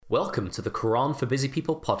Welcome to the Quran for Busy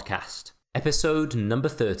People podcast, episode number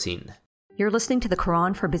 13. You're listening to the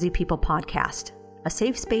Quran for Busy People podcast, a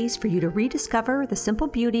safe space for you to rediscover the simple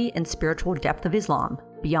beauty and spiritual depth of Islam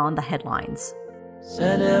beyond the headlines.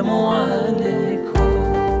 Assalamu alaikum.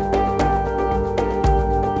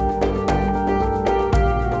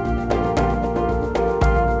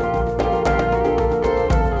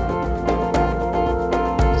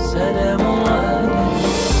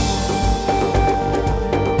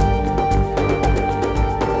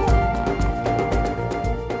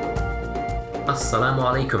 Assalamu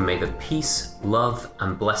alaikum, may the peace, love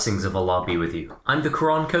and blessings of Allah be with you. I'm the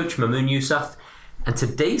Quran coach Mamoon Yousaf, and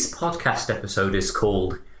today's podcast episode is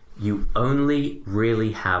called You Only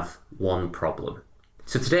Really Have One Problem.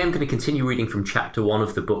 So today I'm going to continue reading from chapter 1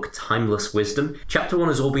 of the book Timeless Wisdom. Chapter 1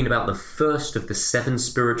 has all been about the first of the 7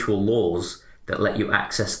 spiritual laws that let you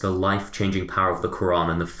access the life-changing power of the Quran,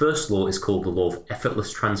 and the first law is called the Law of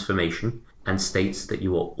Effortless Transformation, and states that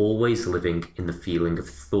you are always living in the feeling of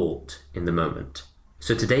thought in the moment.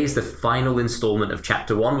 So today is the final installment of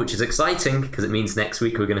chapter 1, which is exciting because it means next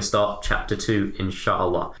week we're going to start chapter 2,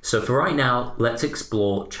 inshallah. So for right now, let's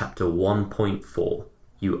explore chapter 1.4.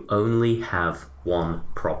 You only have one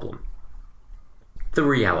problem. The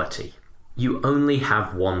reality. You only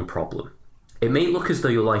have one problem. It may look as though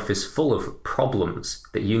your life is full of problems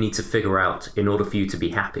that you need to figure out in order for you to be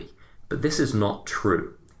happy, but this is not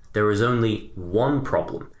true. There is only one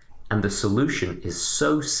problem, and the solution is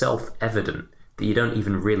so self-evident that you don't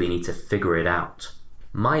even really need to figure it out.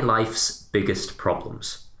 My life's biggest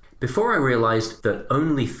problems. Before I realized that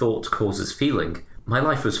only thought causes feeling, my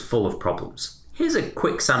life was full of problems. Here's a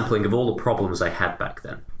quick sampling of all the problems I had back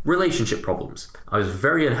then. Relationship problems. I was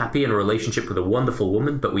very unhappy in a relationship with a wonderful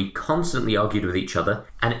woman, but we constantly argued with each other,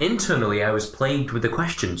 and internally I was plagued with the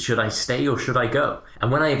question, should I stay or should I go?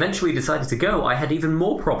 And when I eventually decided to go, I had even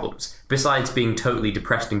more problems, besides being totally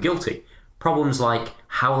depressed and guilty. Problems like,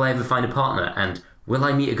 how will I ever find a partner? And will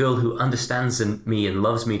I meet a girl who understands me and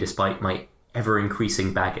loves me despite my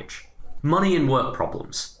ever-increasing baggage? Money and work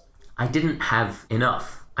problems. I didn't have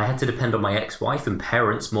enough. I had to depend on my ex-wife and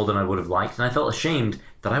parents more than I would have liked, and I felt ashamed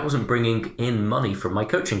that I wasn't bringing in money from my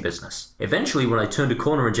coaching business. Eventually, when I turned a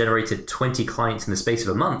corner and generated 20 clients in the space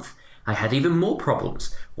of a month, I had even more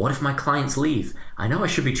problems. What if my clients leave? I know I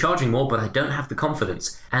should be charging more, but I don't have the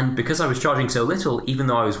confidence. And because I was charging so little, even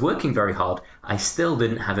though I was working very hard, I still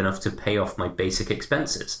didn't have enough to pay off my basic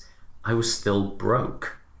expenses. I was still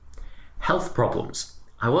broke. Health problems.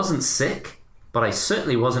 I wasn't sick, but I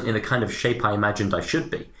certainly wasn't in the kind of shape I imagined I should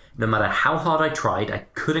be. No matter how hard I tried, I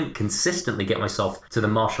couldn't consistently get myself to the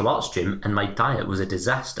martial arts gym, and my diet was a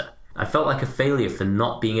disaster. I felt like a failure for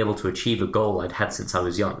not being able to achieve a goal I'd had since I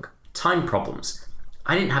was young. Time problems.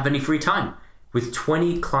 I didn't have any free time. With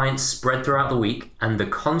 20 clients spread throughout the week and the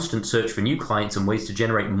constant search for new clients and ways to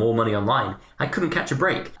generate more money online, I couldn't catch a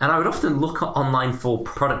break. And I would often look online for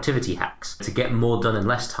productivity hacks to get more done in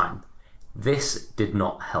less time. This did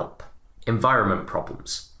not help. Environment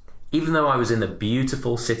problems. Even though I was in the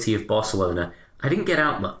beautiful city of Barcelona, I didn't get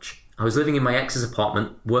out much. I was living in my ex's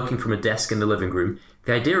apartment, working from a desk in the living room.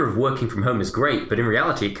 The idea of working from home is great, but in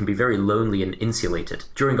reality it can be very lonely and insulated.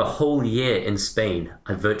 During a whole year in Spain,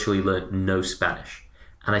 I virtually learnt no Spanish.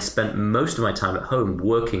 And I spent most of my time at home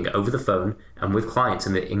working over the phone and with clients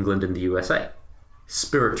in England and the USA.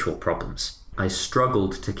 Spiritual problems. I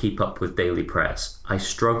struggled to keep up with daily prayers. I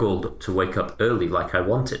struggled to wake up early like I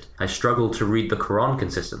wanted. I struggled to read the Quran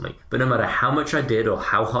consistently. But no matter how much I did or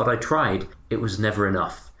how hard I tried, it was never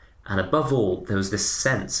enough. And above all, there was this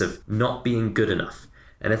sense of not being good enough,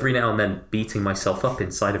 and every now and then beating myself up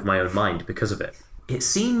inside of my own mind because of it. It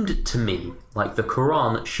seemed to me like the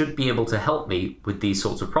Quran should be able to help me with these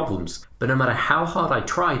sorts of problems, but no matter how hard I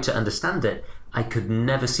tried to understand it, I could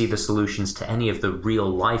never see the solutions to any of the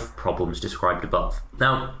real-life problems described above.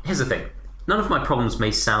 Now, here's the thing. None of my problems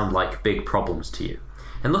may sound like big problems to you,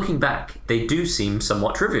 and looking back, they do seem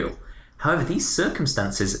somewhat trivial. However, these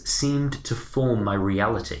circumstances seemed to form my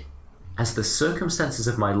reality. As the circumstances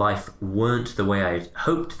of my life weren't the way I had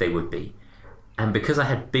hoped they would be, and because I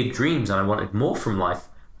had big dreams and I wanted more from life,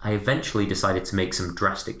 I eventually decided to make some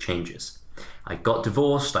drastic changes. I got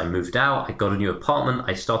divorced, I moved out, I got a new apartment,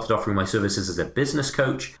 I started offering my services as a business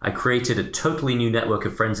coach, I created a totally new network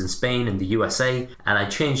of friends in Spain and the USA, and I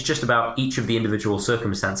changed just about each of the individual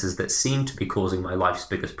circumstances that seemed to be causing my life's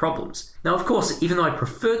biggest problems. Now, of course, even though I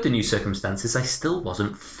preferred the new circumstances, I still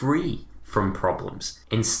wasn't free from problems.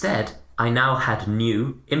 Instead, I now had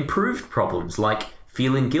new, improved problems like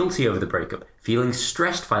feeling guilty over the breakup, feeling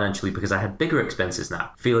stressed financially because I had bigger expenses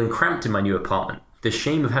now, feeling cramped in my new apartment, the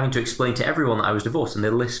shame of having to explain to everyone that I was divorced, and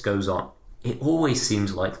the list goes on. It always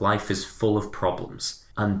seems like life is full of problems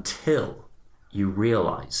until you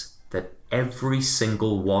realize that every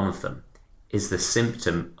single one of them is the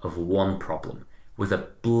symptom of one problem with a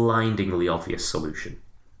blindingly obvious solution.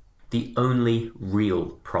 The only real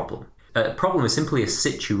problem. A problem is simply a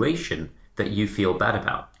situation that you feel bad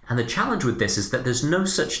about. And the challenge with this is that there's no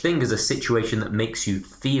such thing as a situation that makes you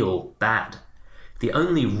feel bad. The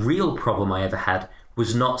only real problem I ever had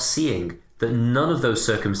was not seeing that none of those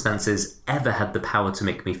circumstances ever had the power to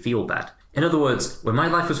make me feel bad. In other words, when my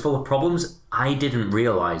life was full of problems, I didn't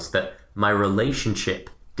realize that my relationship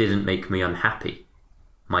didn't make me unhappy.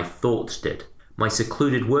 My thoughts did. My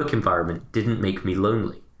secluded work environment didn't make me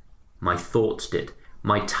lonely. My thoughts did.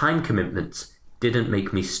 My time commitments didn't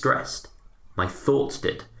make me stressed. My thoughts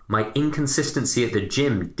did. My inconsistency at the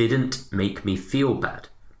gym didn't make me feel bad.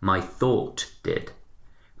 My thought did.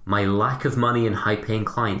 My lack of money and high-paying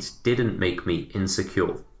clients didn't make me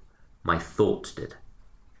insecure. My thought did.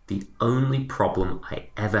 The only problem I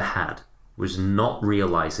ever had was not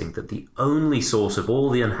realizing that the only source of all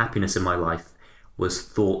the unhappiness in my life was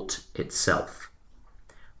thought itself.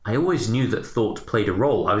 I always knew that thought played a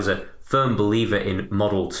role. I was a firm believer in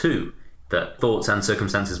Model 2, that thoughts and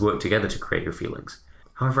circumstances work together to create your feelings.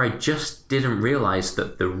 However, I just didn't realize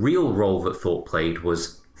that the real role that thought played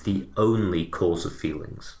was the only cause of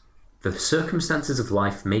feelings. The circumstances of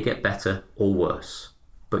life may get better or worse,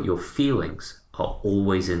 but your feelings are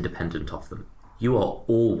always independent of them. You are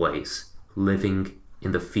always living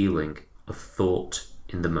in the feeling of thought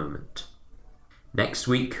in the moment. Next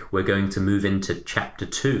week, we're going to move into chapter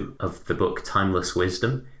 2 of the book Timeless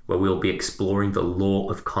Wisdom, where we'll be exploring the law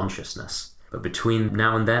of consciousness. But between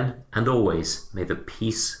now and then, and always, may the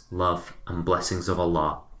peace, love, and blessings of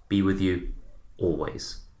Allah be with you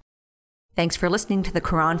always. Thanks for listening to the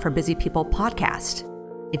Quran for Busy People podcast.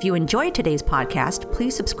 If you enjoyed today's podcast,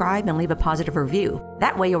 please subscribe and leave a positive review.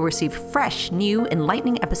 That way you'll receive fresh, new,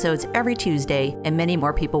 enlightening episodes every Tuesday, and many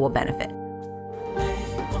more people will benefit.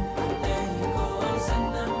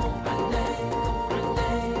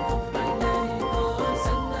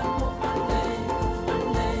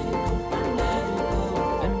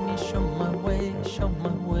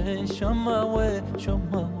 Show my way, show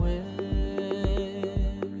my way.